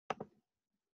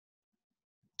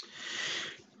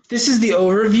This is the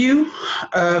overview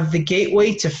of The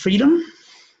Gateway to Freedom,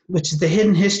 which is the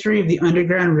hidden history of the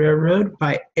Underground Railroad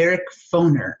by Eric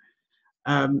Foner.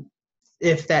 Um,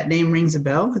 if that name rings a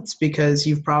bell, it's because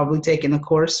you've probably taken a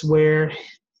course where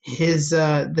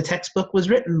the textbook was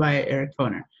written by Eric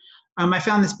Foner. I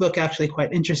found this book actually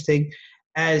quite interesting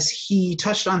as he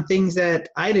touched on things that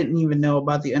I didn't even know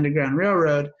about the Underground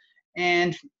Railroad,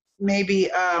 and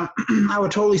maybe I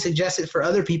would totally suggest it for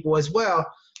other people as well,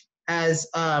 as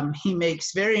he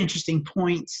makes very interesting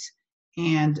points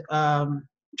and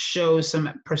shows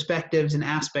some perspectives and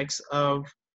aspects of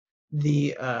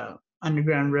the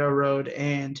Underground Railroad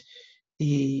and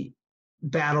the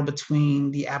battle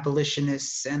between the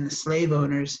abolitionists and the slave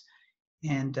owners,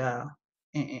 and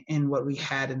what we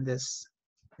had in this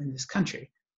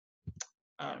country.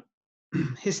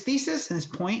 His thesis and his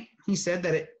point, he said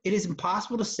that it is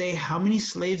impossible to say how many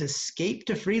slaves escaped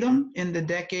to freedom in the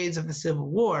decades of the Civil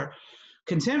War.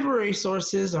 Contemporary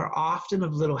sources are often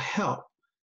of little help.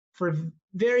 For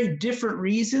very different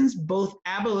reasons, both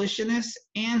abolitionists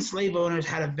and slave owners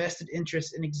had a vested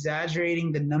interest in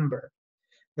exaggerating the number.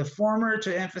 The former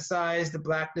to emphasize the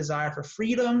Black desire for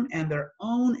freedom and their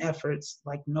own efforts,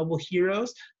 like noble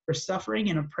heroes, for suffering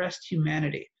and oppressed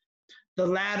humanity. The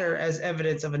latter as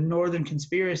evidence of a Northern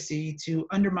conspiracy to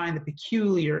undermine the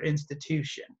peculiar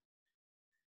institution.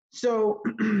 So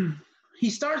he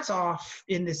starts off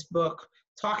in this book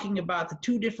talking about the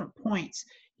two different points.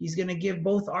 He's going to give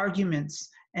both arguments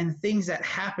and things that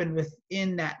happened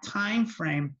within that time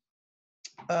frame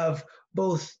of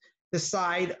both the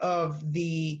side of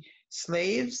the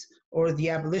slaves or the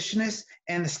abolitionists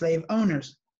and the slave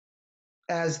owners,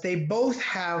 as they both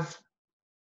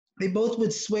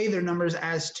would sway their numbers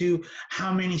as to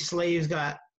how many slaves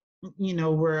got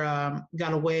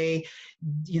away,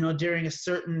 during a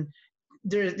certain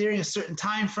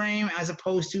time frame, as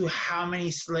opposed to how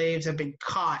many slaves have been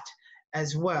caught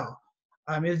as well.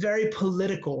 It's very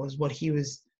political, is what he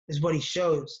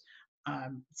shows.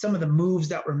 Some of the moves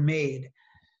that were made.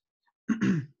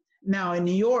 Now in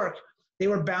New York, they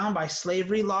were bound by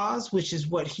slavery laws, which is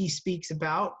what he speaks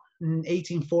about. In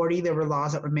 1840, there were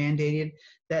laws that were mandated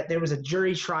that there was a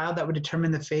jury trial that would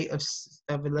determine the fate of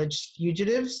alleged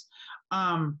fugitives.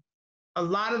 A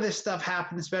lot of this stuff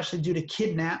happened, especially due to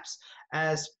kidnaps,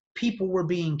 as people were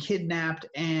being kidnapped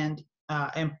and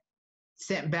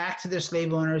sent back to their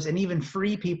slave owners, and even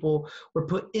free people were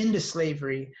put into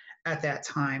slavery at that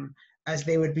time, as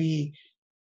they would be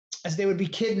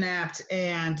kidnapped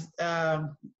and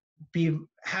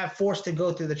have forced to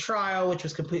go through the trial, which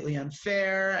was completely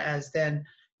unfair, as then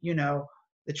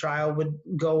the trial would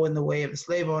go in the way of the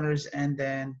slave owners, and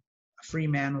then a free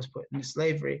man was put into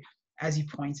slavery, as he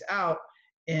points out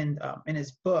in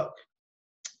his book.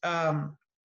 However,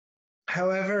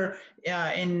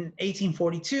 in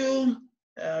 1842,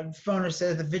 Foner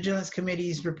says the Vigilance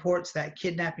Committee's reports that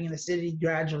kidnapping in the city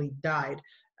gradually died,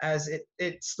 as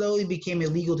it slowly became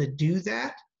illegal to do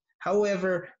that.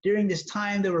 However, during this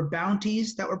time, there were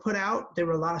bounties that were put out. There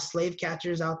were a lot of slave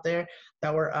catchers out there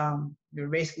that were they were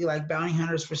basically like bounty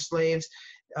hunters for slaves,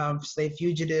 slave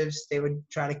fugitives. They would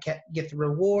try to get the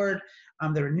reward.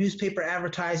 There were newspaper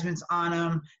advertisements on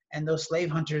them, and those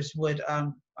slave hunters would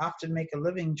often make a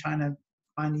living trying to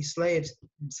find these slaves,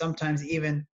 and sometimes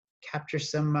even capture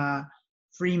some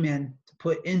free men to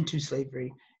put into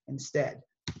slavery instead.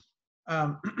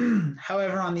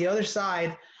 However, on the other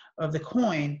side of the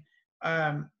coin,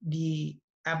 the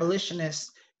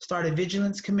abolitionists started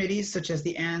vigilance committees such as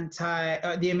the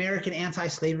American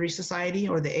Anti-Slavery Society,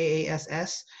 or the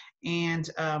AASS, and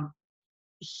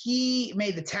he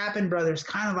made the Tappan brothers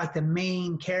kind of like the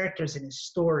main characters in his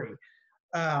story.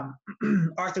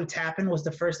 Arthur Tappan was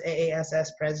the first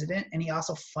AASS president, and he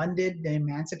also funded the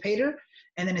Emancipator.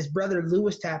 And then his brother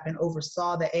Lewis Tappan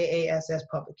oversaw the AASS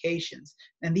publications.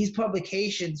 And these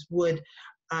publications would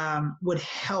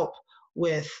help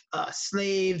with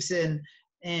slaves and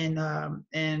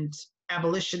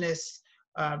abolitionists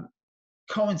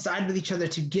coincide with each other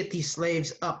to get these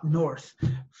slaves up north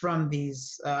from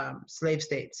these slave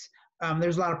states.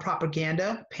 There's a lot of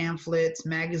propaganda, pamphlets,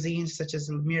 magazines such as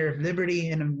the Mirror of Liberty,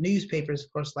 and newspapers,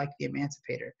 of course, like the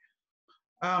Emancipator.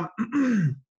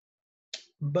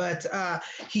 But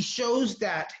he shows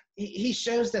that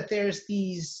there's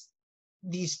these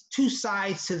two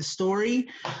sides to the story,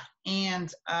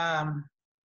 and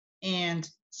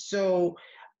so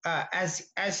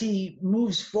as he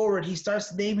moves forward, he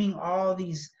starts naming all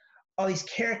these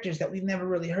characters that we've never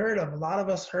really heard of. A lot of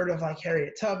us heard of, like,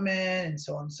 Harriet Tubman and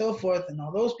so on and so forth, and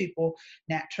all those people,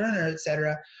 Nat Turner,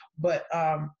 etc. But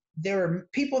there were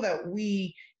people that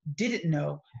we didn't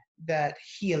know that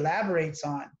he elaborates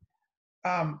on.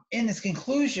 in his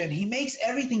conclusion, he makes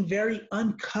everything very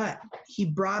uncut. He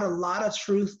brought a lot of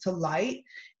truth to light,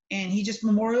 and he just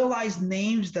memorialized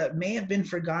names that may have been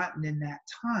forgotten in that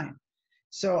time.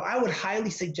 So I would highly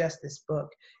suggest this book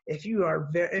if you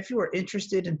are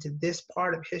interested into this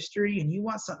part of history and you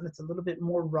want something that's a little bit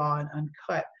more raw and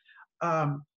uncut.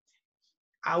 Um,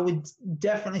 I would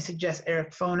definitely suggest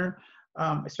Eric Foner,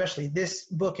 especially this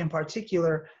book in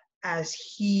particular, as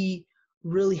he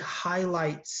really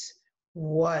highlights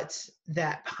what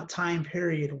that time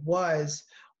period was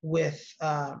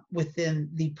within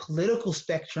the political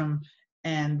spectrum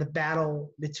and the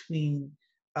battle between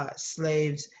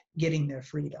slaves getting their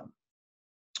freedom.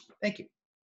 Thank you.